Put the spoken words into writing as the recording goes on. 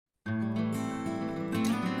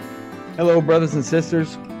Hello, brothers and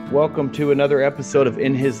sisters. Welcome to another episode of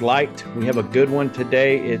In His Light. We have a good one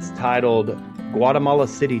today. It's titled Guatemala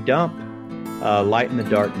City Dump, Light in the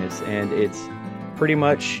Darkness. And it's pretty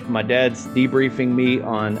much my dad's debriefing me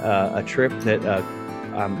on a trip that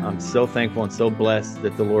I'm so thankful and so blessed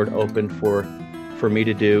that the Lord opened for me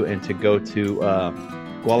to do, and to go to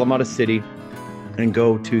Guatemala City and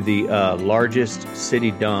go to the largest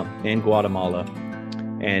city dump in Guatemala.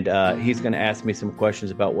 And he's going to ask me some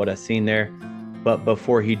questions about what I've seen there. But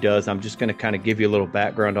before he does, I'm just going to kind of give you a little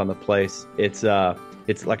background on the place. It's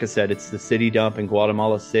like I said, it's the city dump in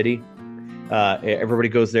Guatemala City. Everybody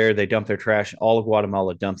goes there. They dump their trash. All of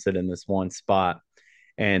Guatemala dumps it in this one spot.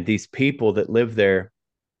 And these people that live there,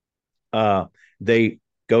 they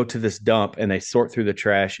go to this dump and they sort through the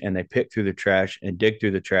trash and they pick through the trash and dig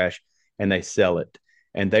through the trash and they sell it.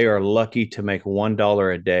 And they are lucky to make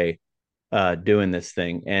 $1 a day doing this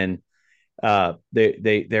thing. And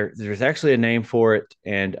there's actually a name for it.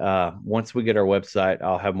 And once we get our website,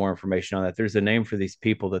 I'll have more information on that. There's a name for these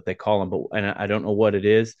people that they call them, and I don't know what it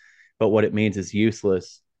is, but what it means is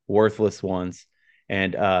useless, worthless ones.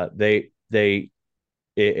 And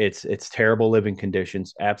it's terrible living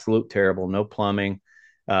conditions, absolute terrible, no plumbing.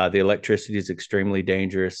 The electricity is extremely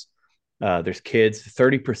dangerous. There's kids.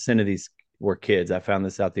 30% of these were kids. I found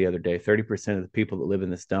this out the other day. 30% of the people that live in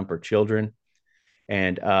this dump are children.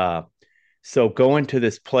 And so going to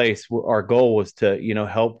this place, our goal was to,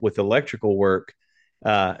 help with electrical work.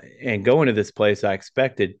 And going to this place, I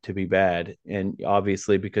expected to be bad. And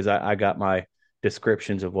obviously, because I got my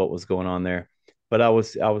descriptions of what was going on there, but I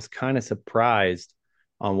was kind of surprised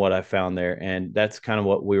on what I found there. And that's kind of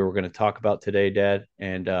what we were going to talk about today, Dad.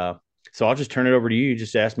 And so I'll just turn it over to you. You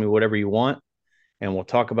just ask me whatever you want, and we'll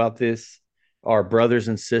talk about this. Our brothers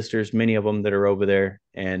and sisters, many of them that are over there,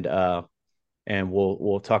 and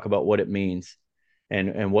we'll talk about what it means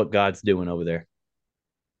and what God's doing over there.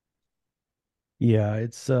 Yeah,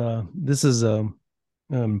 it's this is an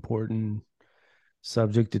important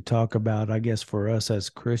subject to talk about, I guess, for us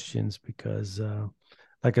as Christians, because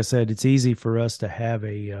like I said, it's easy for us to have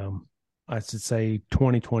I should say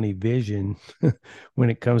 2020 vision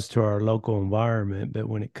when it comes to our local environment, but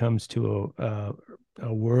when it comes to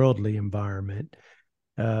a worldly environment,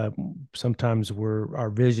 uh, sometimes our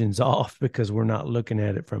vision's off because we're not looking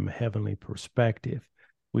at it from a heavenly perspective.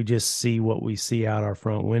 We just see what we see out our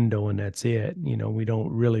front window, and that's it. We don't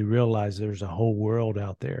really realize there's a whole world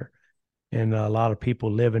out there, and a lot of people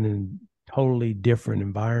living in totally different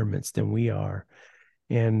environments than we are.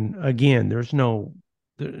 And again,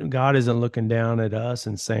 God isn't looking down at us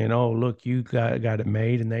and saying, "Oh, look, you got it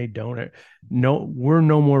made," and they don't. No, we're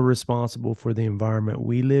no more responsible for the environment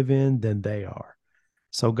we live in than they are.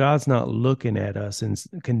 So God's not looking at us and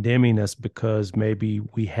condemning us because maybe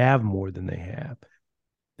we have more than they have.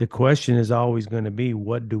 The question is always going to be,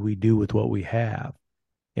 what do we do with what we have?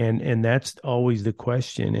 And that's always the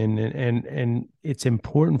question. And it's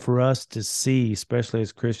important for us to see, especially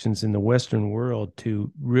as Christians in the Western world,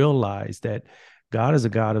 to realize that God is a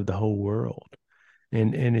God of the whole world.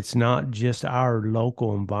 And it's not just our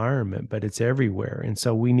local environment, but it's everywhere. And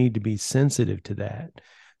so we need to be sensitive to that,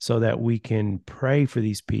 so that we can pray for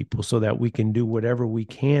these people, so that we can do whatever we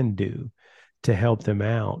can do to help them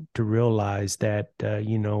out, to realize that,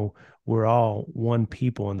 we're all one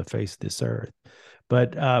people on the face of this earth.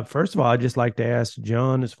 But first of all, I'd just like to ask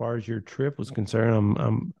John, as far as your trip was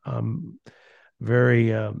concerned, I'm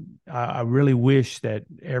very, I really wish that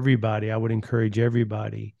I would encourage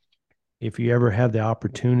everybody, if you ever have the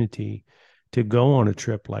opportunity to go on a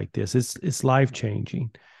trip like this. It's life changing.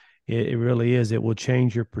 It really is. It will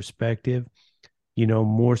change your perspective.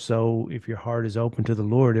 More so if your heart is open to the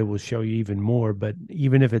Lord, it will show you even more. But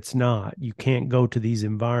even if it's not, you can't go to these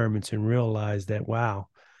environments and realize that, wow,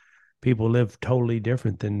 people live totally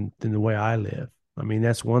different than the way I live. I mean,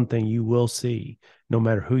 that's one thing you will see no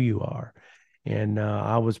matter who you are. And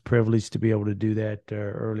I was privileged to be able to do that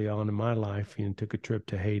early on in my life. Took a trip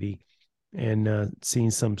to Haiti and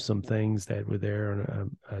seen some things that were there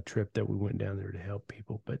on a trip that we went down there to help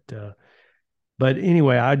people. But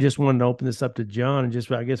anyway, I just wanted to open this up to John and just,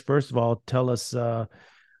 I guess, first of all, tell us,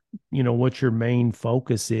 what your main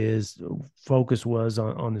focus was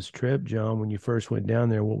on this trip, John, when you first went down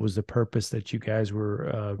there. What was the purpose that you guys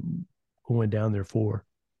were going down there for?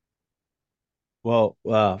 Well,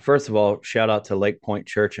 first of all, shout out to Lake Point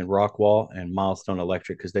Church in Rockwall and Milestone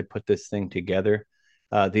Electric, because they put this thing together.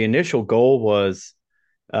 The initial goal was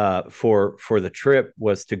for the trip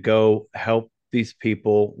was to go help these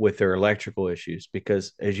people with their electrical issues,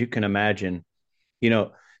 because as you can imagine, you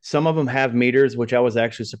know, some of them have meters, which I was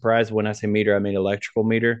actually surprised. When I say meter, I mean electrical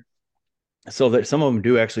meter. so that some of them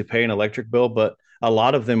do actually pay an electric bill, but a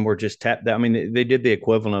lot of them were just tapped. I mean, they did the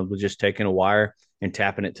equivalent of just taking a wire and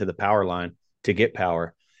tapping it to the power line to get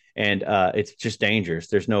power, and it's just dangerous.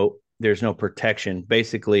 There's no protection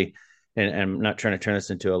basically, and I'm not trying to turn this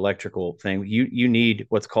into an electrical thing. You need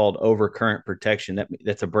what's called overcurrent protection.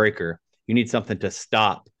 That's a breaker. You need something to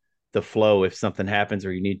stop the flow if something happens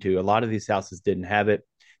or you need to. A lot of these houses didn't have it.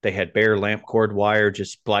 They had bare lamp cord wire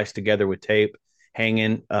just spliced together with tape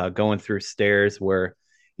hanging, going through stairs where,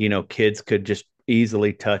 kids could just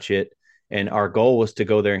easily touch it. And our goal was to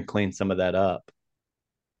go there and clean some of that up.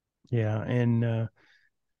 Yeah, and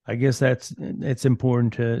I guess it's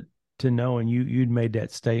important to know, and you'd made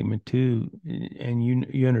that statement too, and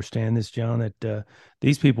you understand this, John, that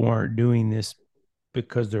these people aren't doing this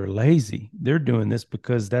because they're lazy. They're doing this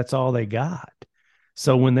because that's all they got.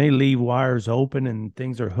 So when they leave wires open and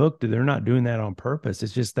things are hooked, they're not doing that on purpose.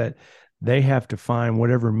 It's just that they have to find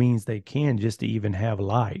whatever means they can just to even have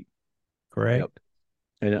light. Yep. Correct?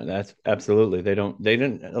 And that's absolutely, they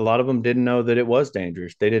didn't, a lot of them didn't know that it was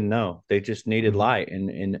dangerous. They didn't know. They just needed Mhm. light.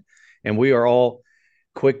 And we are all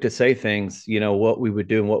quick to say things, what we would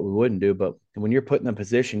do and what we wouldn't do. But when you're put in a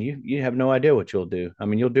position, you have no idea what you'll do. I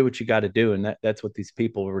mean, you'll do what you got to do. And that's what these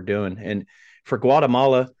people were doing. And for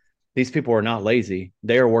Guatemala, these people are not lazy.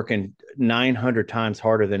 They are working 900 times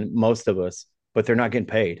harder than most of us, but they're not getting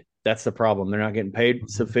paid. That's the problem. They're not getting paid Mhm.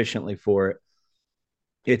 sufficiently for it.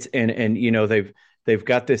 It's and they've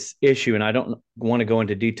got this issue, and I don't want to go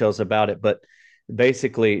into details about it, but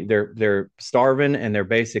basically they're starving and they're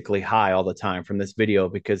basically high all the time from this video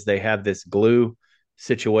because they have this glue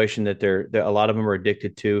situation that they're a lot of them are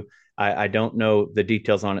addicted to. I don't know the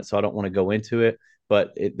details on it, so I don't want to go into it,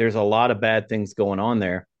 but there's a lot of bad things going on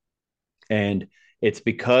there, and it's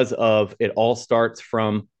because of it all starts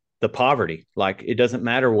from the poverty. Like, it doesn't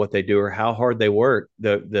matter what they do or how hard they work,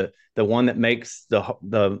 the one that makes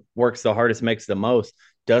the works the hardest, makes the most,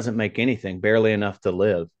 doesn't make anything, barely enough to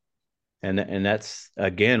live. And that's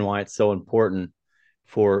again why it's so important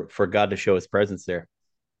for God to show his presence there.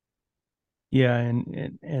 Yeah,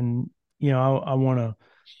 and I want to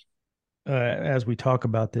as we talk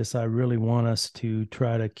about this, I really want us to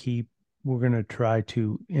try to keep, we're going to try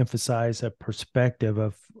to emphasize a perspective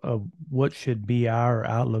of what should be our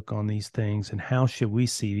outlook on these things and how should we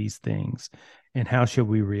see these things and how should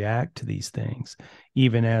we react to these things,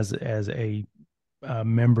 even as a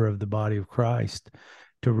member of the body of Christ,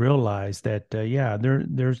 to realize that yeah,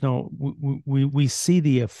 there's no, we see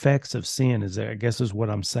the effects of sin, is I guess is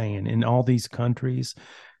what I'm saying, in all these countries.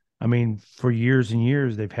 I mean, for years and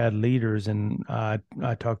years, they've had leaders, and I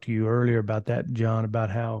talked to you earlier about that, John,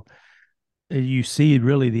 about how you see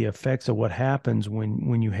really the effects of what happens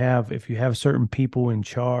when you have, if you have certain people in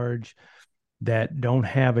charge that don't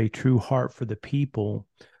have a true heart for the people,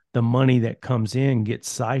 the money that comes in gets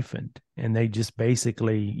siphoned, and they just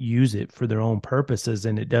basically use it for their own purposes,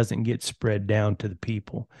 and it doesn't get spread down to the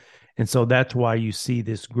people. And so that's why you see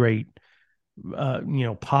this great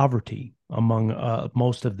poverty among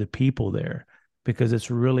most of the people there, because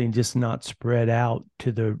it's really just not spread out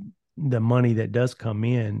to the money that does come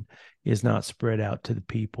in is not spread out to the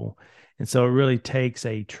people. And so it really takes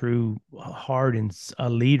a true heart and a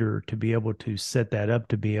leader to be able to set that up,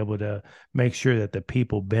 to be able to make sure that the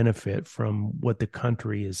people benefit from what the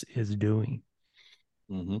country is doing.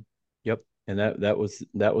 Mm-hmm. Yep. And that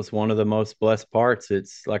was one of the most blessed parts.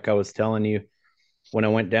 It's like I was telling you, when I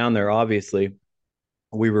went down there, obviously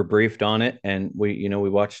we were briefed on it, and we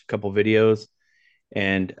watched a couple videos,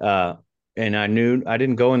 and I knew I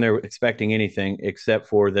didn't go in there expecting anything except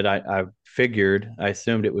for that. I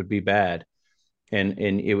assumed it would be bad, and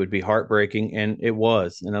it would be heartbreaking, and it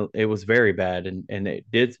was, and it was very bad, and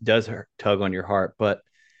does tug on your heart. But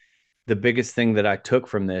the biggest thing that I took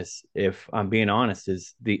from this, if I'm being honest,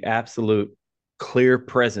 is the absolute clear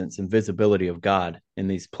presence and visibility of God in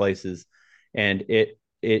these places. And it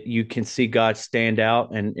you can see God stand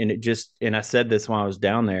out, and it just, and I said this when I was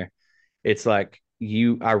down there, it's like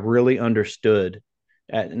I really understood,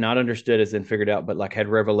 not understood as in figured out, but like had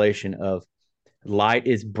revelation of light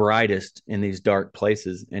is brightest in these dark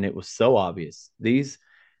places. And it was so obvious. These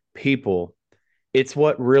people, it's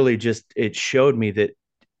what really just, it showed me that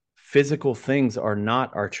physical things are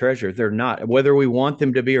not our treasure. They're not, whether we want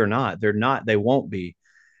them to be or not. They're not, they won't be,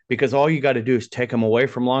 because all you got to do is take them away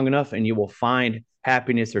from long enough and you will find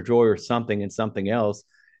happiness or joy or something in something else.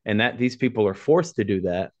 And that these people are forced to do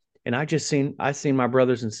that. And I seen my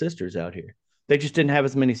brothers and sisters out here. They just didn't have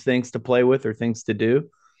as many things to play with or things to do.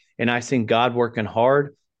 And I seen God working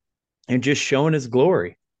hard and just showing his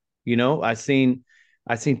glory. I seen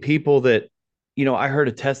people that, I heard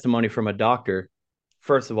a testimony from a doctor,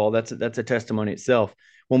 first of all, that's a testimony itself.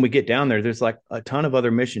 When we get down there, there's like a ton of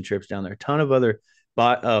other mission trips down there, a ton of other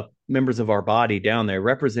members of our body down there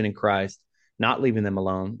representing Christ, not leaving them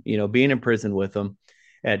alone, being in prison with them,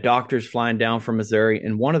 doctors flying down from Missouri.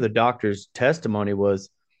 And one of the doctors' testimony was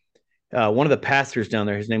one of the pastors down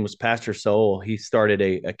there. His name was Pastor Soul. He started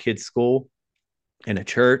a kids' school and a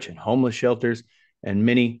church and homeless shelters and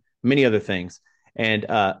many, many other things. And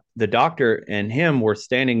the doctor and him were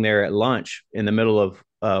standing there at lunch in the middle of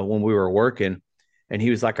when we were working. And he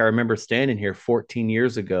was like, I remember standing here 14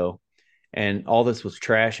 years ago, and all this was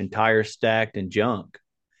trash and tires stacked and junk.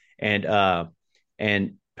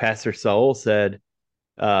 And Pastor Saul said,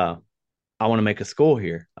 uh, I want to make a school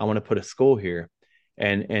here. I want to put a school here.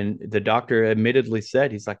 And the doctor admittedly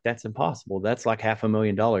said, he's like, that's impossible. That's like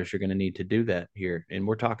 $500,000 you're going to need to do that here. And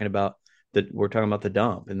we're talking about the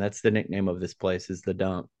dump. And that's the nickname of this place, is the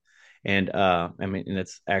dump. And and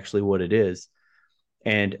that's actually what it is.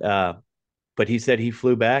 And but he said he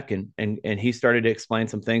flew back and he started to explain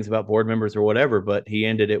some things about board members or whatever, but he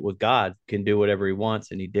ended it with God can do whatever he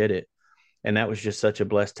wants, and he did it. And that was just such a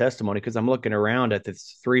blessed testimony, because I'm looking around at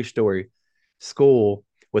this 3-story school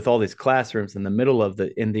with all these classrooms in the middle of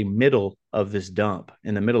this dump,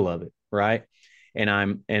 in the middle of it, right? And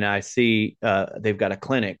I see they've got a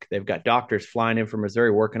clinic, they've got doctors flying in from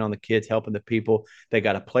Missouri working on the kids, helping the people. They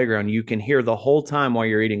got a playground. You can hear the whole time while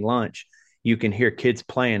you're eating lunch, you can hear kids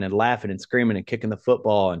playing and laughing and screaming and kicking the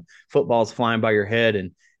football, and footballs flying by your head,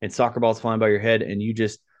 and soccer balls flying by your head, and you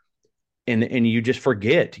just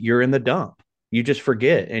forget you're in the dump. You just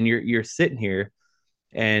forget, and you're sitting here,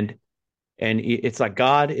 and it's like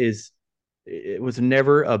it was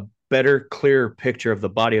never a better, clearer picture of the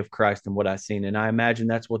body of Christ than what I've seen. And I imagine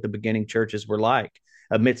that's what the beginning churches were like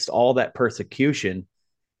amidst all that persecution.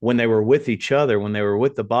 When they were with each other, when they were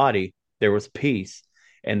with the body, there was peace.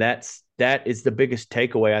 And that is the biggest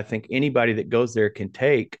takeaway I think anybody that goes there can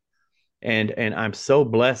take. And I'm so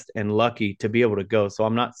blessed and lucky to be able to go. So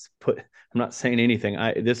I'm not saying anything.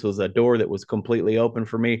 This was a door that was completely open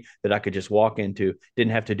for me that I could just walk into.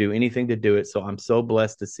 Didn't have to do anything to do it. So I'm so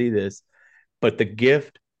blessed to see this. But the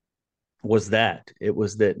gift was that it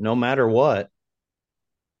was that no matter what,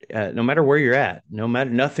 no matter where you're at,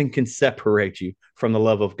 nothing can separate you from the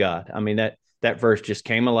love of God. I mean, that verse just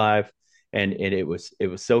came alive, and it was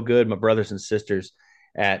so good. My brothers and sisters,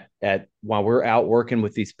 at while we're out working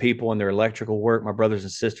with these people and their electrical work, my brothers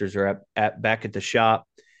and sisters are at back at the shop,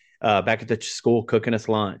 back at the school cooking us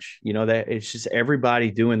lunch. That it's just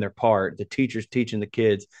everybody doing their part. The teachers teaching the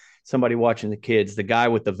kids, somebody watching the kids, the guy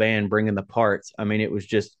with the van bringing the parts. I mean, it was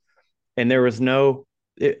just, and there was no,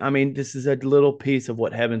 this is a little piece of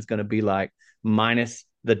what heaven's going to be like, minus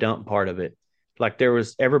the dump part of it. Like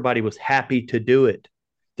everybody was happy to do it.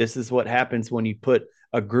 This is what happens when you put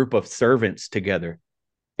a group of servants together.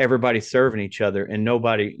 Everybody serving each other, and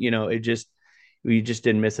nobody, we just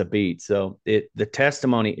didn't miss a beat. So the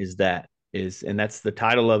testimony and that's the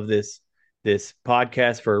title of this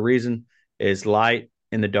podcast for a reason, is light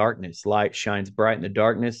in the darkness. Light shines bright in the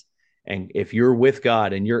darkness. And if you're with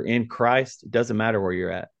God and you're in Christ, it doesn't matter where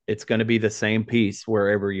you're at. It's going to be the same peace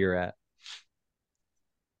wherever you're at.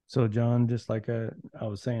 So, John, just like I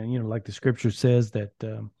was saying, like the scripture says that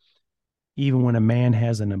even when a man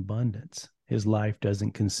has an abundance, his life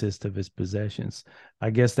doesn't consist of his possessions. I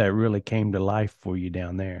guess that really came to life for you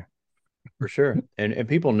down there. For sure. And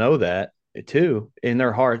people know that too in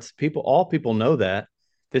their hearts. All people know that.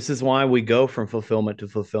 This is why we go from fulfillment to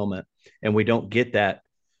fulfillment, and we don't get that.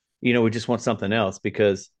 We just want something else,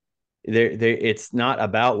 because it's not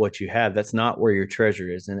about what you have. That's not where your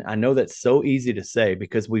treasure is. And I know that's so easy to say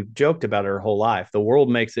because we've joked about it our whole life. The world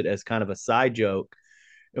makes it as kind of a side joke.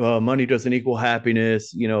 Money doesn't equal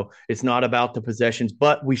happiness. It's not about the possessions,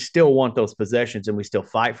 but we still want those possessions, and we still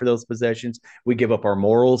fight for those possessions. We give up our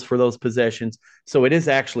morals for those possessions. So it is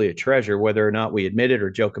actually a treasure, whether or not we admit it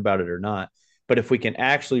or joke about it or not. But if we can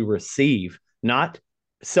actually receive, not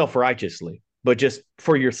self-righteously, but just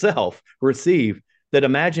for yourself, receive that.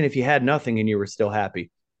 Imagine if you had nothing and you were still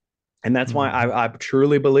happy. And that's why I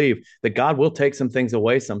truly believe that God will take some things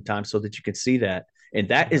away sometimes so that you can see that. And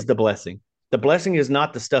that is the blessing. The blessing is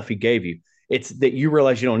not the stuff he gave you. It's that you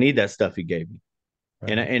realize you don't need that stuff he gave you.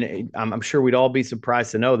 Right. And I'm sure we'd all be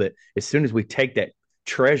surprised to know that as soon as we take that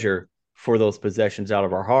treasure for those possessions out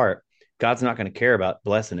of our heart, God's not going to care about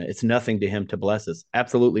blessing it. It's nothing to him to bless us.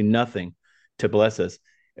 Absolutely nothing to bless us.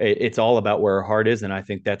 It's all about where our heart is. And I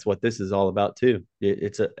think that's what this is all about too.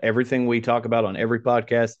 It's everything we talk about on every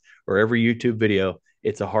podcast or every YouTube video.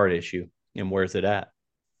 It's a heart issue. And where's it at?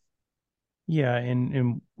 Yeah,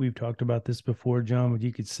 and we've talked about this before, John, but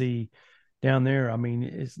you could see down there. I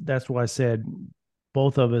mean, that's why I said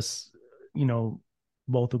both of us, you know,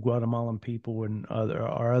 both the Guatemalan people and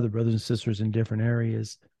our other brothers and sisters in different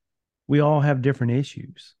areas, we all have different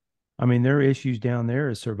issues. I mean, their issues down there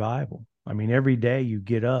is survival. I mean, every day you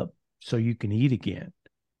get up so you can eat again.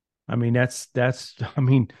 I mean, that's I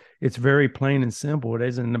mean, it's very plain and simple. It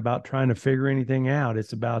isn't about trying to figure anything out.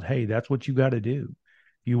 It's about, hey, that's what you got to do.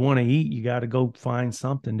 If you want to eat, you got to go find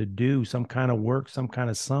something to do, some kind of work, some kind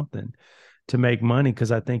of something to make money.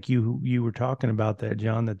 Because I think you were talking about that,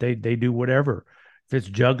 John, that they do whatever. If it's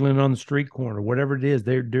juggling on the street corner, whatever it is,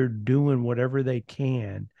 they're doing whatever they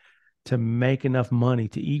can to make enough money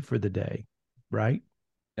to eat for the day, right?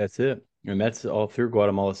 That's it. And that's all through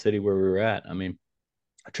Guatemala City where we were at. I mean,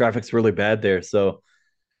 traffic's really bad there. So,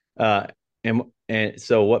 uh, and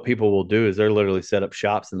so what people will do is they're literally set up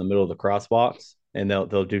shops in the middle of the crosswalks, and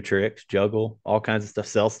they'll do tricks, juggle, all kinds of stuff,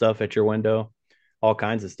 sell stuff at your window, all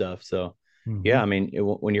kinds of stuff. So, yeah, Mm-hmm. I mean,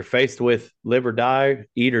 when you're faced with live or die,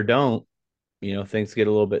 eat or don't, things get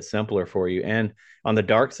a little bit simpler for you. And on the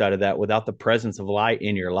dark side of that, without the presence of light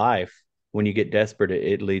in your life, when you get desperate,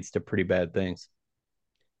 it leads to pretty bad things.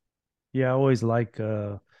 Yeah,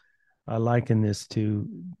 I liken this to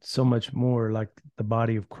so much more like the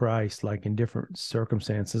body of Christ, like in different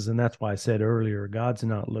circumstances. And that's why I said earlier, God's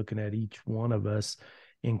not looking at each one of us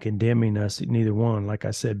and condemning us, neither one. Like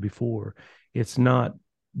I said before, it's not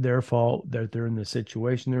their fault that they're in the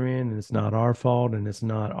situation they're in, and it's not our fault, and it's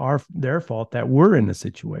not their fault that we're in the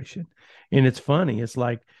situation. And it's funny, it's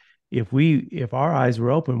like if our eyes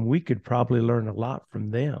were open, we could probably learn a lot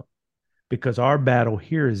from them because our battle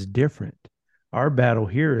here is different. Our battle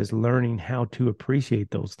here is learning how to appreciate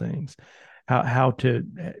those things. How to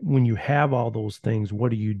when you have all those things, what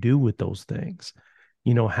do you do with those things?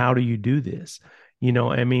 How do you do this?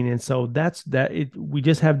 I mean, and so that's that we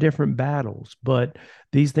just have different battles, but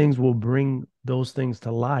these things will bring those things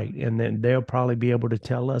to light, and then they'll probably be able to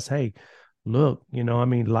tell us, hey, look, I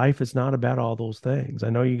mean, life is not about all those things. I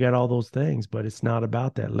know you got all those things, but it's not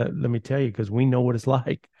about that. Let me tell you, because we know what it's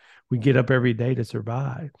like. We get up every day to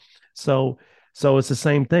survive. So so it's the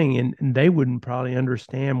same thing. And they wouldn't probably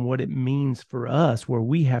understand what it means for us, where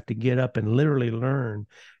we have to get up and literally learn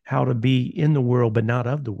how to be in the world, but not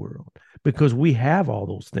of the world, because we have all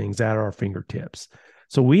those things at our fingertips.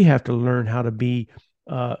 So we have to learn how to be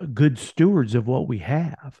good stewards of what we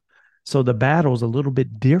have. So the battle's a little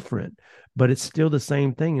bit different, but it's still the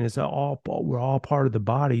same thing. And we're all part of the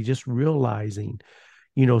body, just realizing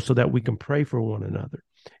so that we can pray for one another,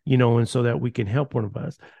 and so that we can help one of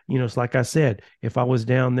us. It's like I said, if I was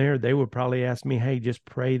down there, they would probably ask me, hey, just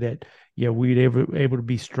pray that, yeah, we'd able to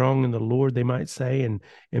be strong in the Lord, they might say,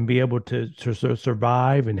 and be able to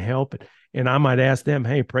survive and help. And I might ask them,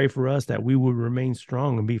 hey, pray for us that we would remain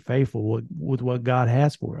strong and be faithful with what God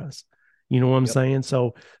has for us. You know what I'm Yep. saying?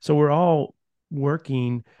 So we're all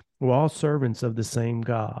working, we're all servants of the same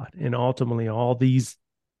God. And ultimately, all these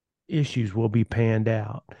issues will be panned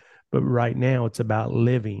out. But right now, it's about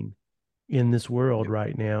living in this world Yep.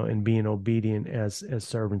 right now and being obedient as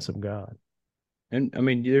servants of God. And I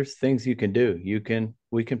mean, there's things you can do.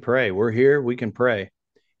 We can pray. We're here. We can pray.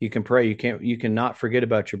 You can pray. You cannot forget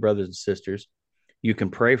about your brothers and sisters. You can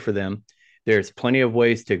pray for them. There's plenty of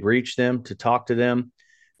ways to reach them, to talk to them.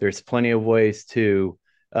 There's plenty of ways to,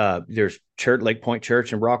 there's church, Lake Point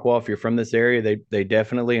Church in Rockwall. If you're from this area, they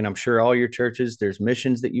definitely, and I'm sure all your churches, there's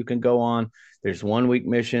missions that you can go on. There's 1 week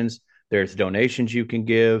missions. There's donations you can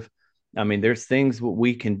give. I mean, there's things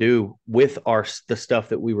we can do with the stuff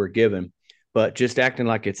that we were given, but just acting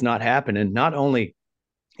like it's not happening. Not only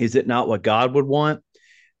is it not what God would want,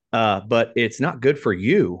 but it's not good for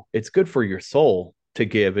you. It's good for your soul to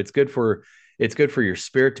give. It's good for your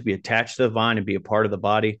spirit to be attached to the vine and be a part of the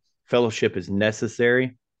body. Fellowship is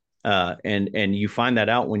necessary, and you find that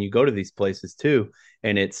out when you go to these places too.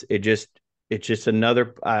 And it's just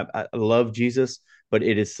another. I love Jesus, but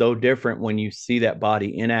it is so different when you see that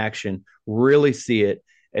body in action. Really see it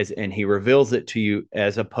and He reveals it to you,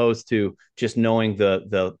 as opposed to just knowing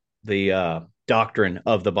the doctrine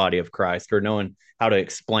of the body of Christ, or knowing how to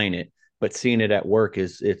explain it, but seeing it at work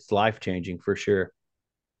it's life changing for sure.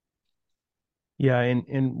 Yeah,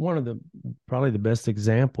 and one of the probably the best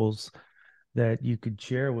examples that you could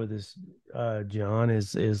share with us, John,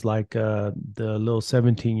 is like the little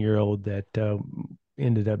 17-year-old that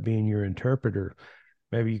ended up being your interpreter.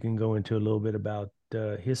 Maybe you can go into a little bit about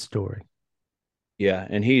his story. Yeah,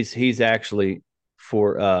 and he's actually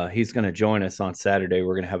for he's going to join us on Saturday.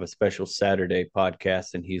 We're going to have a special Saturday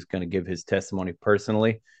podcast, and he's going to give his testimony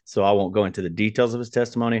personally. So I won't go into the details of his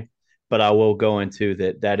testimony, but I will go into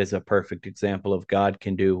that is a perfect example of God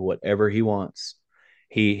can do whatever He wants,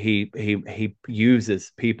 He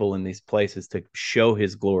uses people in these places to show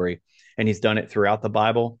his glory, and he's done it throughout the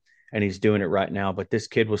Bible, and he's doing it right now. But this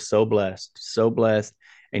kid was so blessed,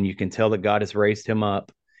 and you can tell that God has raised him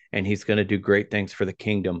up, and he's going to do great things for the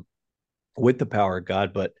kingdom with the power of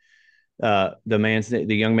God. But the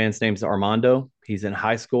young man's name is Armando. He's in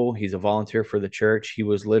high school. He's a volunteer for the church. He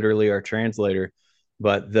was literally our translator.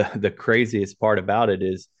 But the craziest part about it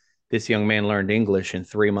is this young man learned English in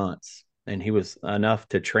 3 months, and he was enough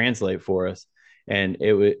to translate for us. And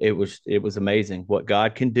it was amazing what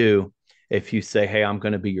God can do if you say, "Hey, I'm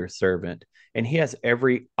going to be your servant." And he has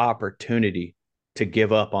every opportunity to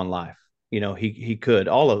give up on life. He could.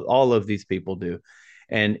 All of these people do,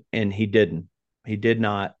 and he didn't. He did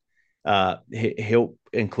not. He'll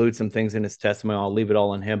include some things in his testimony. I'll leave it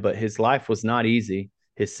all on him, but his life was not easy.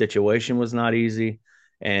 His situation was not easy,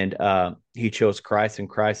 and he chose Christ, and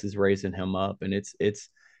Christ is raising him up. And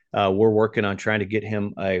we're working on trying to get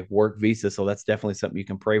him a work visa, so that's definitely something you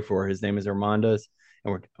can pray for. His name is Armando,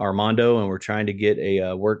 and we're trying to get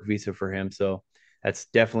a work visa for him. So that's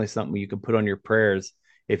definitely something you can put on your prayers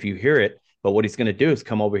if you hear it. But what he's going to do is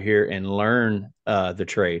come over here and learn the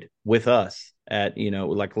trade with us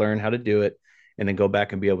like learn how to do it, and then go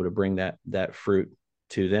back and be able to bring that fruit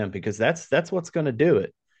to them, because that's what's going to do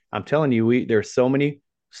it. I'm telling you, there's so many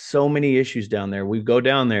issues down there. We go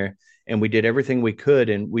down there and we did everything we could,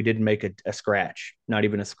 and we didn't make a scratch, not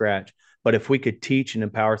even a scratch. But if we could teach and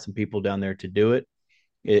empower some people down there to do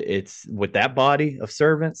it's with that body of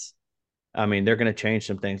servants. I mean, they're going to change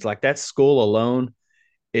some things. Like that school alone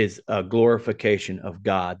is a glorification of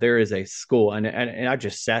God. There is a school, and I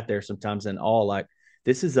just sat there sometimes in awe, like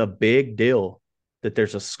this is a big deal that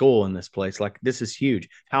there's a school in this place. Like this is huge.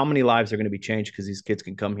 How many lives are going to be changed because these kids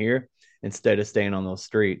can come here instead of staying on those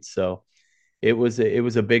streets? So it was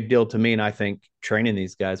a big deal to me, and I think training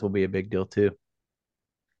these guys will be a big deal too.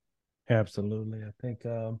 Absolutely.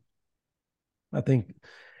 I think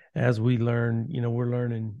as we learn, we're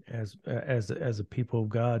learning as a people of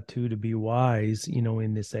God too, to be wise,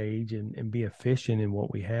 in this age, and be efficient in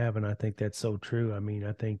what we have. And I think that's so true. I mean,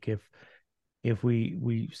 I think if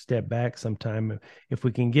we step back sometime, if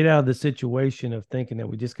we can get out of the situation of thinking that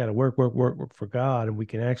we just got to work for God, and we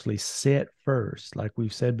can actually sit first, like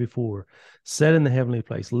we've said before, sit in the heavenly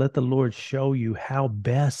place, let the Lord show you how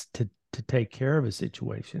best to take care of a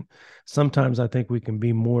situation. Sometimes I think we can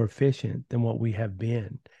be more efficient than what we have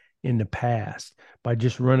been in the past by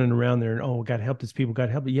just running around there and, oh, got to help these people, got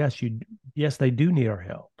to help. Yes, they do need our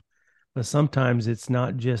help, but sometimes it's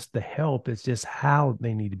not just the help, it's just how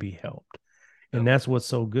they need to be helped. And Yep. that's what's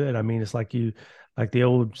so good. I mean, it's like the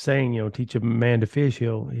old saying, teach a man to fish,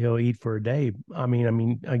 he'll eat for a day. I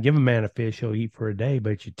give a man a fish, he'll eat for a day,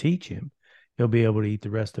 but you teach him, he'll be able to eat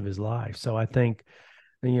the rest of his life. So I think,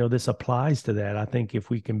 this applies to that. I think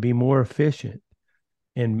if we can be more efficient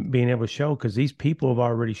in being able to show, because these people have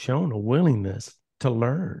already shown a willingness to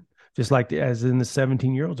learn, just like as in the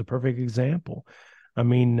 17-year-old's a perfect example. I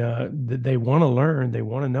mean, they want to learn, they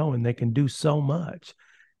want to know, and they can do so much,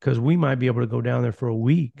 because we might be able to go down there for a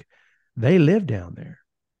week. They live down there.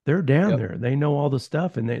 They're down Yep. there. They know all the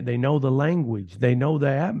stuff, and they know the language. They know the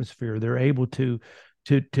atmosphere. They're able to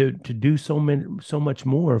do so much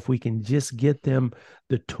more if we can just get them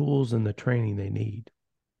the tools and the training they need.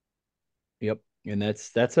 Yep. And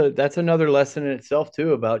that's another lesson in itself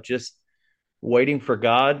too, about just waiting for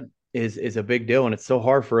God is a big deal, and it's so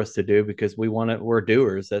hard for us to do because we're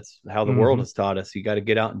doers. That's how the world Mm-hmm. has taught us. You got to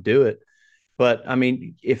get out and do it. But I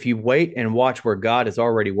mean, if you wait and watch where God is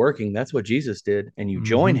already working, that's what Jesus did, and you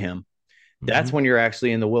join Mm-hmm. him, Mm-hmm. that's when you're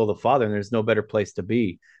actually in the will of the Father, and there's no better place to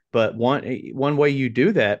be. But one way you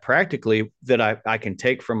do that practically, that I can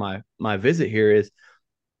take from my visit here, is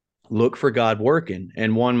look for God working.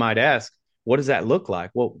 And one might ask, what does that look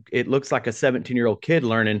like? Well, it looks like a 17-year-old kid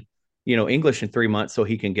learning, English in 3 months so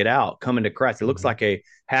he can get out, coming to Christ. It looks Mm-hmm. like a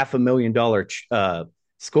 $500,000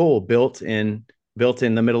 school built in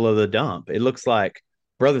the middle of the dump. It looks like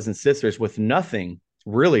brothers and sisters with nothing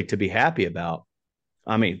really to be happy about.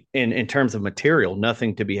 I mean, in terms of material,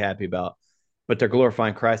 nothing to be happy about, but they're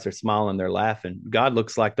glorifying Christ. They're smiling, they're laughing. God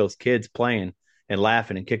looks like those kids playing and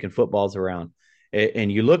laughing and kicking footballs around.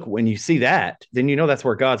 And you look, when you see that, then that's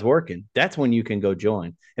where God's working. That's when you can go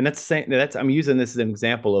join. And that's the same. I'm using this as an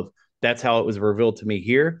example of that's how it was revealed to me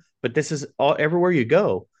here. But this is all everywhere you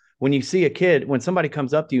go. When you see a kid, when somebody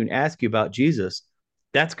comes up to you and asks you about Jesus,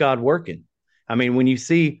 that's God working. I mean, when you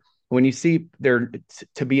see there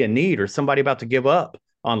to be a need or somebody about to give up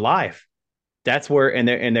on life, that's where, and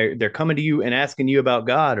they're coming to you and asking you about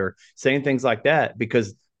God or saying things like that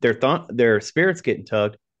because their spirit's getting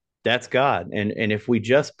tugged. that's God. And if we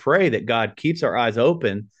just pray that God keeps our eyes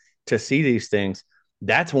open to see these things,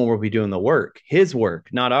 that's when we'll be doing the work, his work,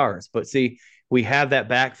 not ours. But see, we have that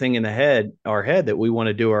back thing in the head, our head, that we want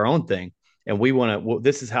to do our own thing. And we want to, well,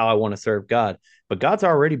 this is how I want to serve God. But God's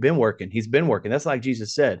already been working. He's been working. That's like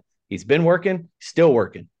Jesus said. He's been working, still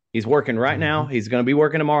working. He's working right now. Mhm. He's going to be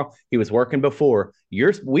working tomorrow. He was working before.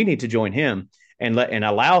 We need to join him and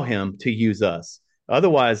allow him to use us.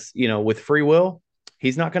 Otherwise, with free will,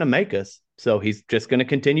 he's not going to make us. So he's just going to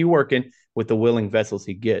continue working with the willing vessels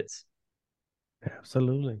he gets.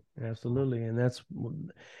 Absolutely. Absolutely. And that's,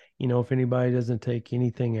 if anybody doesn't take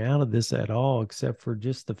anything out of this at all, except for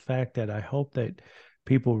just the fact that I hope that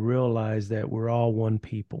people realize that we're all one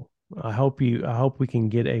people. I hope we can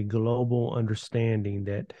get a global understanding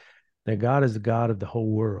that God is the God of the whole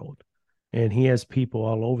world and he has people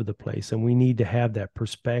all over the place. And we need to have that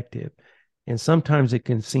perspective. And sometimes it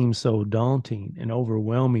can seem so daunting and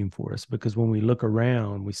overwhelming for us because when we look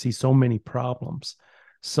around, we see so many problems,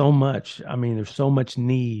 so much. I mean, there's so much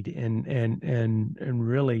need and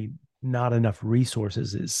really not enough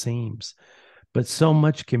resources, it seems. But so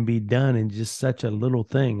much can be done in just such a little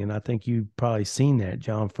thing. And I think you've probably seen that,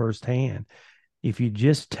 John, firsthand. If you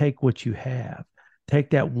just take what you have,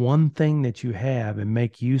 take that one thing that you have and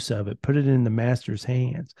make use of it, put it in the master's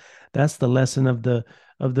hands. That's the lesson of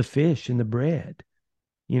the fish and the bread.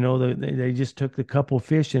 They just took the couple of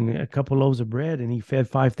fish and a couple loaves of bread and he fed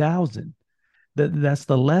 5,000. That's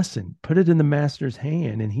the lesson. Put it in the master's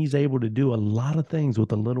hand and he's able to do a lot of things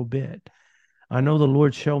with a little bit. I know the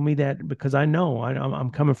Lord showed me that because I know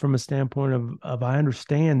I'm coming from a standpoint of I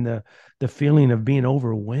understand the feeling of being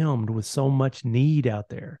overwhelmed with so much need out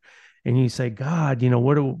there. And you say, God,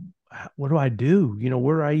 what do I do?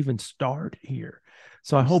 Where do I even start here?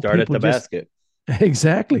 So I You hope start at people the just basket.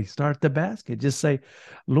 exactly start the basket. Just say,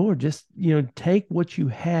 Lord, just take what you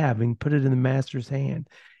have and put it in the master's hand.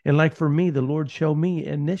 And like for me, the Lord showed me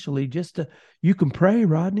initially you can pray,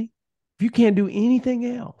 Rodney. If you can't do anything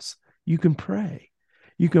else, you can pray.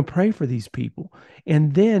 You can pray for these people.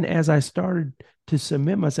 And then as I started to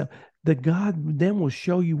submit myself, the God then will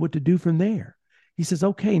show you what to do from there. He says,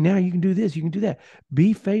 okay, now you can do this, you can do that.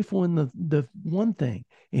 Be faithful in the one thing,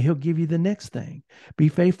 and he'll give you the next thing. Be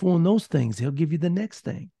faithful in those things, he'll give you the next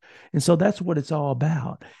thing. And so that's what it's all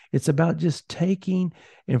about. It's about just taking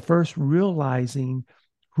and first realizing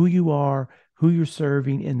who you are, who you're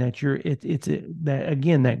serving, and that that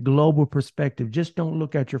again, that global perspective. Just don't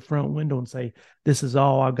look out your front window and say, this is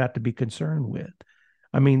all I've got to be concerned with.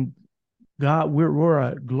 I mean, God, we're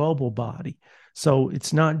a global body. So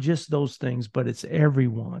it's not just those things, but it's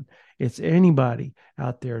everyone. It's anybody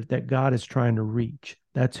out there that God is trying to reach.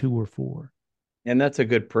 That's who we're for. And that's a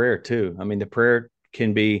good prayer too. I mean, the prayer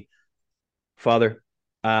can be, Father,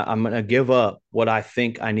 I'm going to give up what I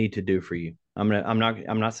think I need to do for you. I'm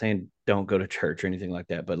not saying don't go to church or anything like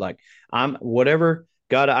that, but like whatever,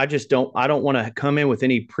 God, I don't want to come in with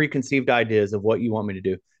any preconceived ideas of what you want me to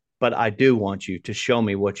do, but I do want you to show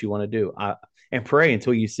me what you want to do. And pray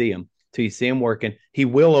until you see him, till you see him working. He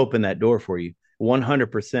will open that door for you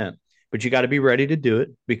 100%, but you got to be ready to do it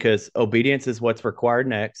because obedience is what's required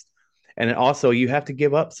next. And then also, you have to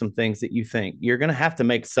give up some things that you think you're going to have to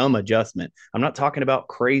make some adjustment. I'm not talking about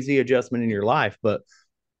crazy adjustment in your life, but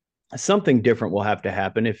something different will have to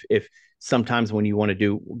happen if sometimes when you want to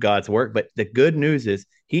do God's work. But the good news is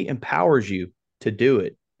he empowers you to do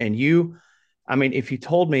it. And I mean, if you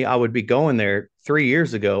told me I would be going there 3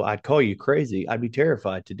 years ago, I'd call you crazy. I'd be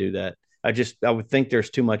terrified to do that. I would think there's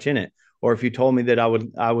too much in it. Or if you told me that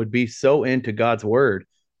I would be so into God's word,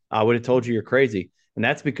 I would have told you you're crazy. And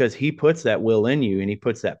that's because he puts that will in you and he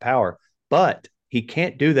puts that power. But he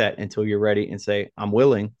can't do that until you're ready and say, I'm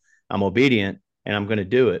willing, I'm obedient, and I'm going to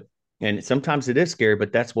do it. And sometimes it is scary,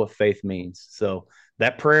 but that's what faith means. So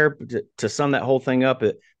that prayer, to sum that whole thing up,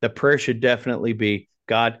 the prayer should definitely be,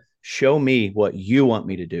 God, show me what you want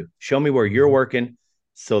me to do. Show me where you're Mhm. working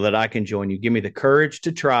so that I can join you. Give me the courage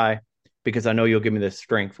to try because I know you'll give me the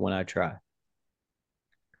strength when I try.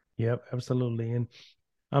 Yep, absolutely. And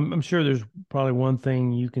I'm sure there's probably one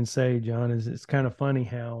thing you can say, John, is it's kind of funny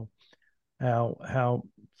how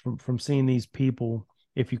from seeing these people,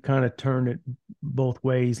 if you kind of turn it both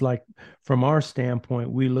ways, like from our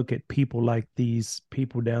standpoint, we look at people like these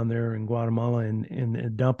people down there in Guatemala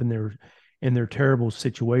and dumping in their terrible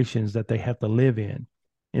situations that they have to live in.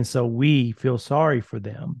 And so we feel sorry for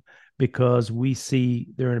them because we see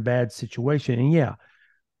they're in a bad situation. And yeah,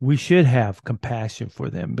 we should have compassion for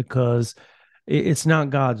them because it's not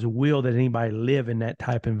God's will that anybody live in that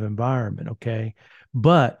type of environment. Okay.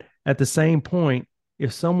 But at the same point,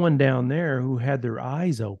 if someone down there who had their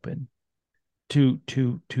eyes open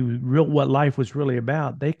to real what life was really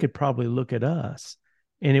about, they could probably look at us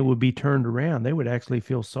and it would be turned around. They would actually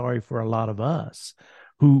feel sorry for a lot of us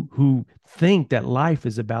who think that life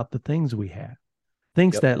is about the things we have,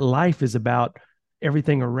 thinks Yep. that life is about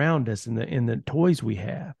everything around us and the toys we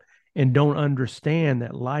have, and don't understand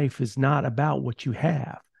that life is not about what you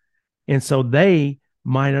have. And so they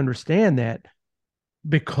might understand that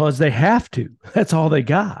because they have to. That's all they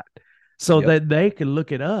got. So Yep. that they could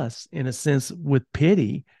look at us in a sense with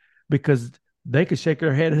pity, because they could shake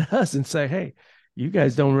their head at us and say, hey, you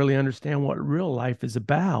guys don't really understand what real life is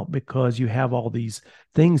about because you have all these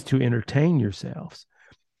things to entertain yourselves.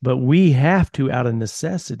 But we have to, out of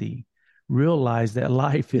necessity, realize that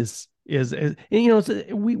life is and,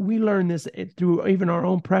 we learn this through even our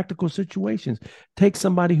own practical situations. Take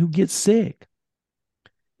somebody who gets sick.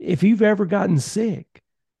 If you've ever gotten sick,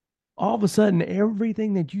 all of a sudden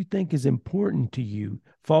everything that you think is important to you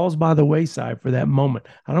falls by the wayside for that moment.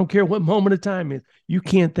 I don't care what moment of time is. You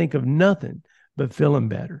can't think of nothing but feeling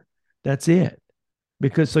better. That's it.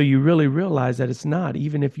 Because so you really realize that it's not,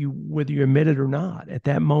 even if you, whether you admit it or not, at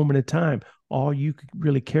that moment of time, all you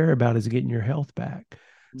really care about is getting your health back.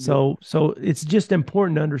 Yep. So it's just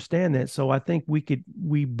important to understand that. So I think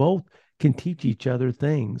we both can teach each other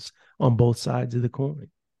things on both sides of the coin.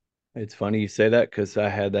 It's funny you say that because I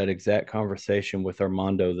had that exact conversation with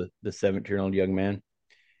Armando, the 17-year-old young man.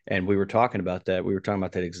 And we were talking about that. We were talking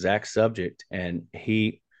about that exact subject. And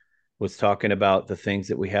he was talking about the things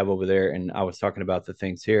that we have over there. And I was talking about the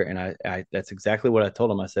things here. And I that's exactly what I told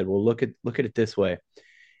him. I said, well, look at it this way.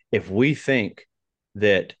 If we think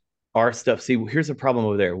that our stuff, see, here's the problem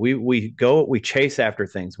over there. We chase after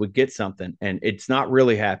things, we get something, and it's not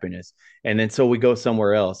really happiness. And then so we go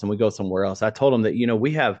somewhere else and we go somewhere else. I told them that,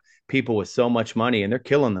 we have people with so much money and they're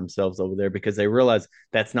killing themselves over there because they realize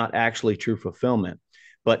that's not actually true fulfillment.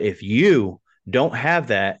 But if you don't have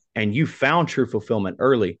that and you found true fulfillment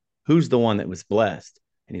early, who's the one that was blessed?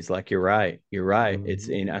 And he's like, you're right. You're right. It's,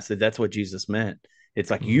 Mm-hmm. and I said, that's what Jesus meant. It's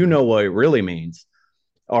like, Mm-hmm. what it really means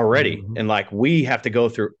already. Mm-hmm. And like we have to go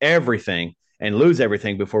through everything and lose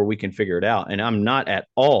everything before we can figure it out. And I'm not at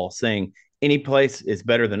all saying any place is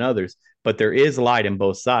better than others, but there is light in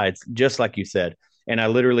both sides, just like you said. And I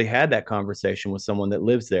literally had that conversation with someone that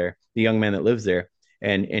lives there, the young man that lives there,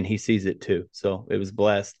 and he sees it too. So it was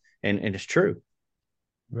blessed, and it's true.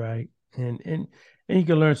 Right. And you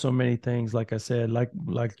can learn so many things. Like I said, like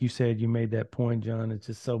you said, you made that point, John. It's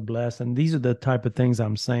just so blessed. And these are the type of things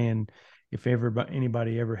I'm saying. If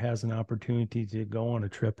anybody ever has an opportunity to go on a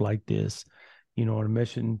trip like this, on a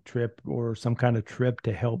mission trip or some kind of trip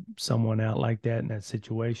to help someone out like that in that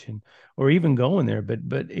situation, or even going there.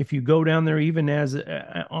 But if you go down there, even as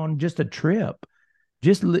on just a trip,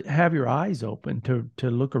 just have your eyes open to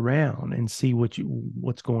look around and see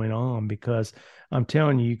what's going on, because I'm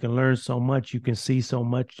telling you, you can learn so much, you can see so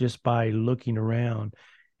much just by looking around.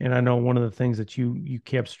 And I know one of the things that you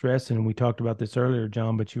kept stressing, and we talked about this earlier,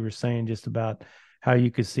 John, but you were saying just about how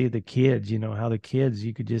you could see the kids, how the kids,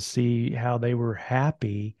 you could just see how they were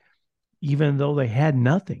happy even though they had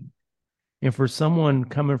nothing. And for someone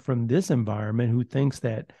coming from this environment who thinks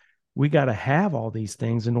that we got to have all these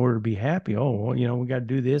things in order to be happy. Oh, well, we got to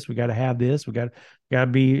do this. We got to have this. We got to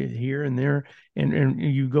be here and there. And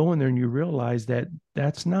you go in there and you realize that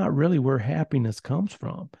that's not really where happiness comes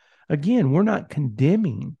from. Again, we're not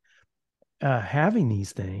condemning having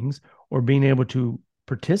these things or being able to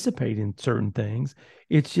participate in certain things.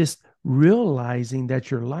 It's just realizing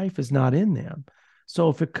that your life is not in them. So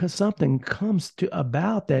if something comes to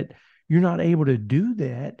about that you're not able to do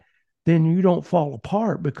that, then you don't fall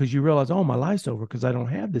apart because you realize, oh, my life's over because I don't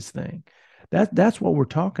have this thing. That's what we're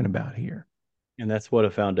talking about here. And that's what a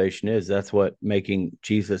foundation is. That's what making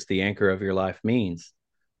Jesus the anchor of your life means.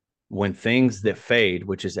 When things Mm-hmm. that fade,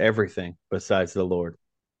 which is everything besides the Lord,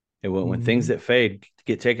 and when things Mm-hmm. that fade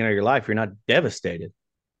get taken out of your life, you're not devastated.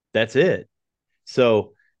 That's it.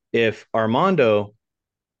 So if Armando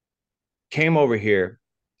came over here,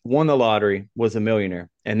 won the lottery, was a millionaire,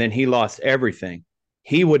 and then he lost everything,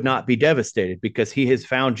 he would not be devastated because he has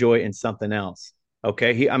found joy in something else.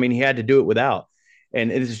 Okay. He had to do it without.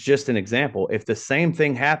 And it is just an example. If the same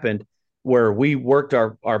thing happened where we worked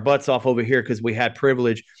our butts off over here because we had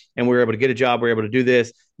privilege and we were able to get a job, we were able to do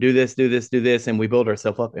this, do this, do this, do this, and we build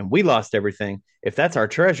ourselves up and we lost everything. If that's our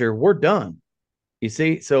treasure, we're done. You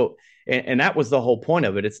see? So, and that was the whole point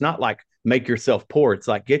of it. It's not like make yourself poor. It's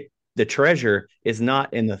like get the treasure is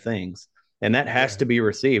not in the things. And that has to Right. be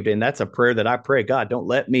received. And that's a prayer that I pray, God, don't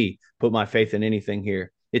let me put my faith in anything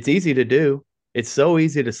here. It's easy to do. It's so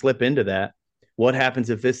easy to slip into that. What happens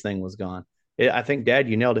if this thing was gone? I think, Dad,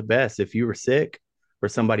 you nailed it best. If you were sick, or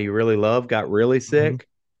somebody you really love got really Mm-hmm. sick,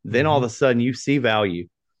 then all of Mm-hmm. a sudden you see value.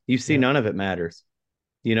 You see Yep. none of it matters.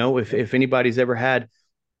 You know, Yep. if anybody's ever had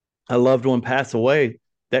a loved one pass away,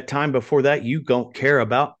 that time before that, you don't care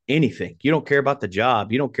about anything. You don't care about the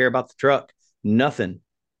job. You don't care about the truck. Nothing.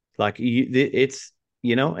 Like it's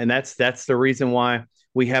and that's the reason why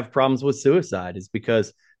we have problems with suicide is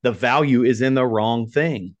because the value is in the wrong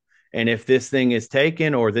thing. And if this thing is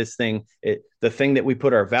taken or the thing that we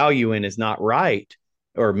put our value in is not right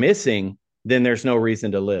or missing, then there's no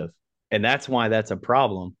reason to live. And that's why that's a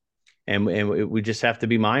problem. And we just have to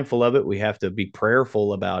be mindful of it. We have to be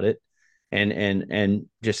prayerful about it, and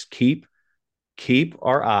just keep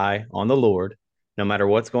our eye on the Lord, no matter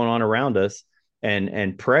what's going on around us,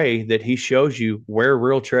 and pray that He shows you where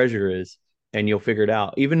real treasure is, and you'll figure it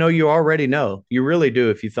out. Even though you already know, you really do.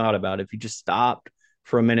 If you thought about it, if you just stopped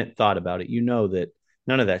for a minute, thought about it, you know that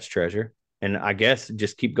none of that's treasure. And I guess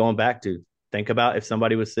just keep going back to think about if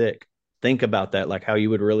somebody was sick. Think about that, like how you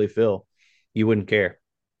would really feel. You wouldn't care.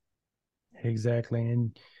 Exactly.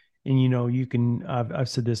 And you can I've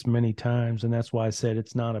said this many times, and that's why I said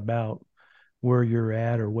it's not about where you're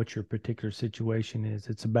at or what your particular situation is.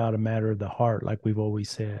 It's about a matter of the heart, like we've always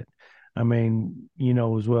said. I mean,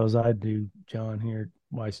 as well as I do, John, here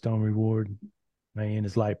at White Stone Reward, man,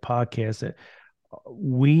 his life podcast, that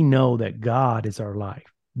we know that God is our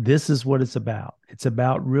life. This is what it's about. It's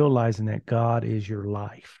about realizing that God is your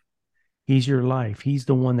life. He's your life. He's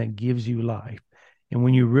the one that gives you life. And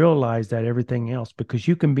when you realize that, everything else, because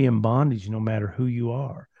you can be in bondage no matter who you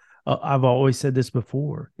are. I've always said this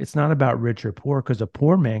before. It's not about rich or poor, because a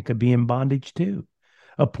poor man could be in bondage too.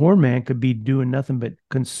 A poor man could be doing nothing but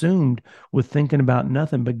consumed with thinking about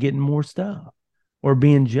nothing but getting more stuff, or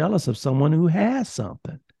being jealous of someone who has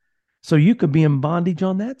something. So you could be in bondage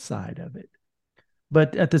on that side of it.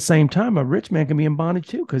 But at the same time, a rich man can be in bondage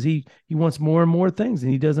too, because he wants more and more things,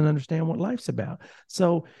 and he doesn't understand what life's about.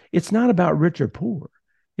 So it's not about rich or poor.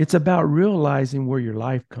 It's about realizing where your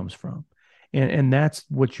life comes from. And that's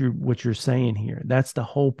what you're saying here. That's the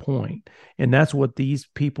whole point. And that's what these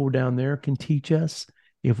people down there can teach us.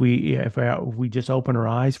 If we just open our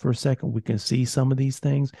eyes for a second, we can see some of these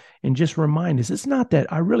things and just remind us. It's not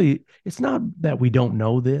that we don't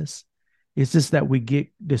know this. It's just that we get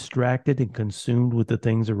distracted and consumed with the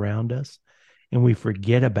things around us, and we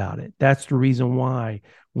forget about it. That's the reason why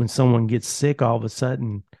when someone gets sick, all of a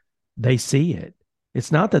sudden they see it.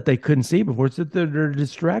 It's not that they couldn't see it before, it's that they're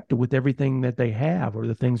distracted with everything that they have or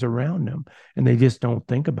the things around them, and they just don't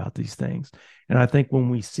think about these things. And I think when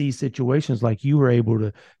we see situations like you were able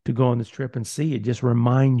to go on this trip and see, it just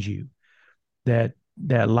reminds you that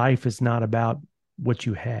life is not about what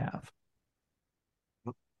you have.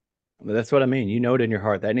 But that's what I mean. You know it in your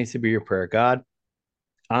heart. That needs to be your prayer. God,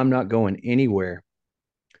 I'm not going anywhere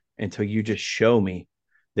until you just show me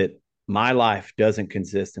that my life doesn't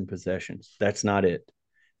consist in possessions. That's not it.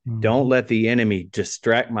 Don't Mhm. let the enemy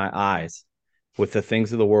distract my eyes with the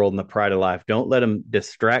things of the world and the pride of life. Don't let them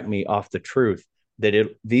distract me off the truth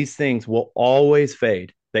that these things will always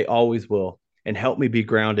fade. They always will. And help me be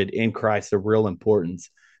grounded in Christ, the real importance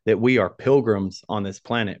that we are pilgrims on this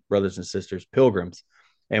planet, brothers and sisters, pilgrims,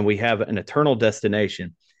 and we have an eternal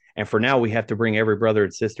destination. And for now, we have to bring every brother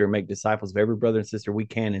and sister and make disciples of every brother and sister we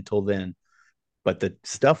can until then. But the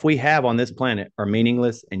stuff we have on this planet are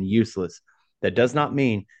meaningless and useless. That does not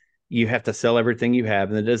mean you have to sell everything you have.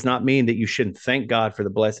 And it does not mean that you shouldn't thank God for the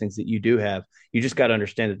blessings that you do have. You just got to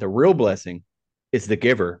understand that the real blessing is the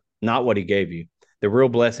giver, not what he gave you. The real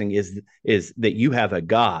blessing is that you have a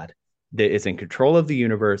God that is in control of the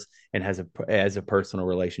universe and has a personal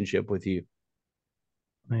relationship with you.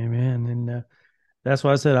 Amen. And that's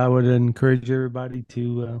why I said I would encourage everybody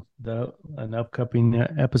to the an upcoming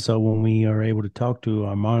episode when we are able to talk to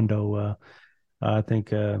Armando. I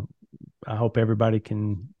think I hope everybody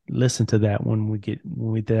can listen to that when we do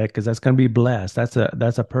that, because that's going to be blessed. That's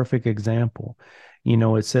a perfect example.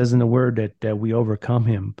 It says in the word that we overcome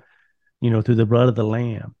him, through the blood of the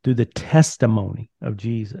Lamb, through the testimony of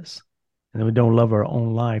Jesus. And then we don't love our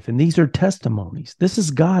own life. And these are testimonies. This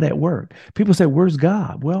is God at work. People say, where's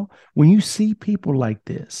God? Well, when you see people like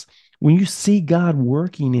this, when you see God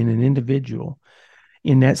working in an individual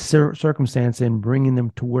in that circumstance and bringing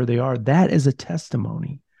them to where they are, that is a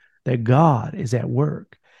testimony that God is at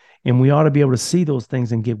work. And we ought to be able to see those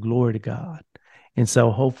things and give glory to God. And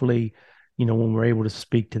so hopefully, when we're able to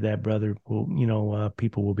speak to that brother,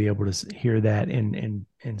 people will be able to hear that and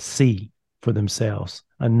see for themselves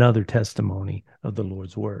another testimony of the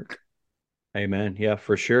Lord's work. Amen. Yeah,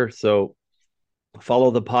 for sure. So follow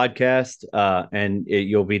the podcast, and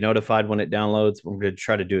you'll be notified when it downloads. We're going to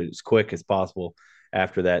try to do it as quick as possible.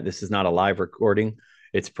 after that. This is not a live recording.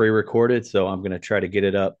 It's pre-recorded, so I'm going to try to get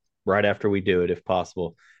it up right after we do it if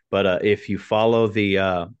possible. But if you follow the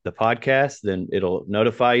podcast, then it'll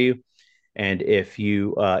notify you. And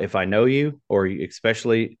if I know you, or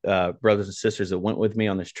especially brothers and sisters that went with me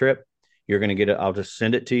on this trip, you're going to get it. I'll just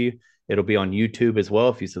send it to you. It'll be on YouTube as well.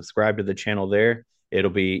 If you subscribe to the channel there,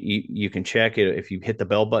 it'll be, you can check it. If you hit the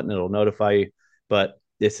bell button, it'll notify you. But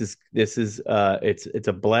it's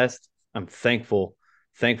a blessed. I'm thankful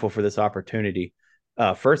for this opportunity.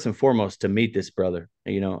 First and foremost, to meet this brother.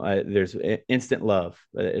 There's instant love.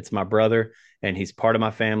 It's my brother, and he's part of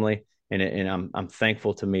my family, and I'm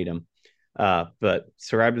thankful to meet him. But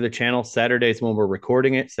subscribe to the channel. Saturdays when we're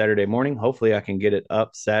recording it, Saturday morning. Hopefully I can get it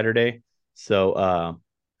up Saturday. So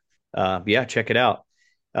yeah, check it out.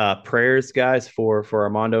 Prayers, guys, for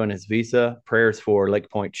Armando and his visa. Prayers for Lake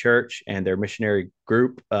Point Church and their missionary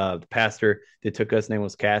group. The pastor that took us, name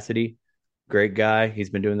was Cassidy. Great guy. He's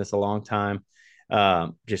been doing this a long time.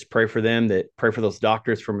 Just pray for them. Pray for those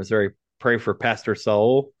doctors from Missouri. Pray for Pastor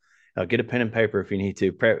Saul. Get a pen and paper if you need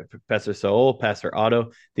to. Pastor Saul, Pastor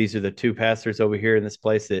Otto. These are the two pastors over here in this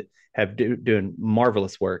place that have doing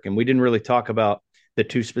marvelous work. And we didn't really talk about the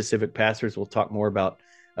two specific pastors. We'll talk more about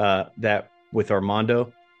that with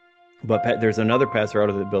Armando. But there's another pastor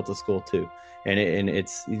Otto that built a school too. And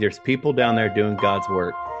there's people down there doing God's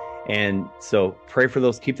work. And so pray for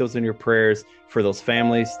those. Keep those in your prayers for those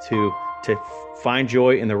families to find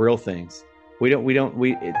joy in the real things.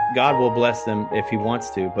 God will bless them if he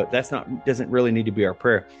wants to, but doesn't really need to be our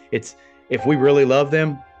prayer. It's, if we really love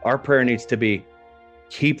them, our prayer needs to be,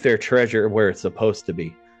 keep their treasure where it's supposed to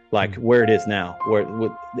be, like where it is now, where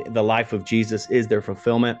the life of Jesus is their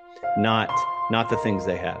fulfillment, not the things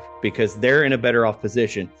they have, because they're in a better off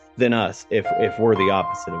position than us if we're the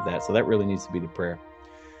opposite of that. So that really needs to be the prayer.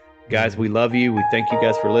 Guys, we love you. We thank you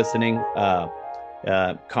guys for listening.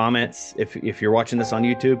 Comments, if you're watching this on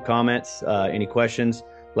YouTube, comments, any questions,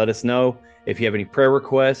 let us know. If you have any prayer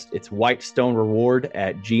requests, it's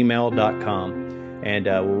whitestonereward@gmail.com, and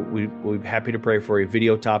we're happy to pray for you.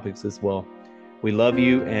 Video topics as well. We love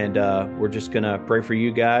you, and we're just gonna pray for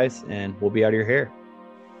you guys, and we'll be out of your hair.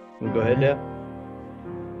 Go ahead, Deb.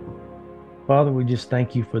 Father, we just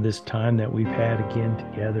thank you for this time that we've had again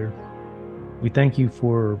together. We thank you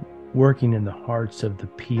for working in the hearts of the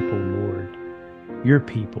people, Lord, your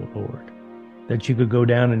people, Lord, that you could go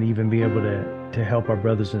down and even be able to help our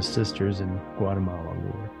brothers and sisters in Guatemala,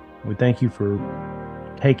 Lord. We thank you for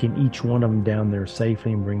taking each one of them down there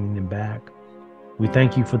safely and bringing them back. We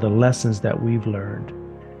thank you for the lessons that we've learned,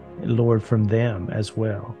 Lord, from them as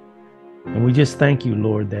well. And we just thank you,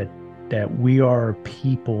 Lord, that we are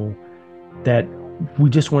people that we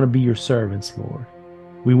just want to be your servants, Lord.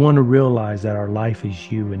 We want to realize that our life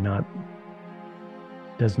is you and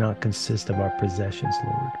does not consist of our possessions,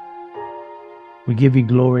 Lord. We give you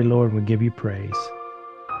glory, Lord, and we give you praise.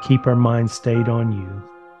 Keep our minds stayed on you,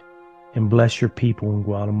 and bless your people in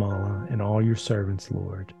Guatemala and all your servants,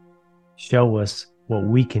 Lord. Show us what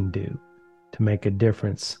we can do to make a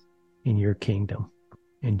difference in your kingdom.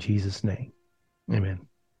 In Jesus' name, amen.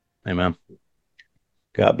 Amen.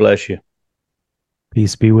 God bless you.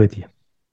 Peace be with you.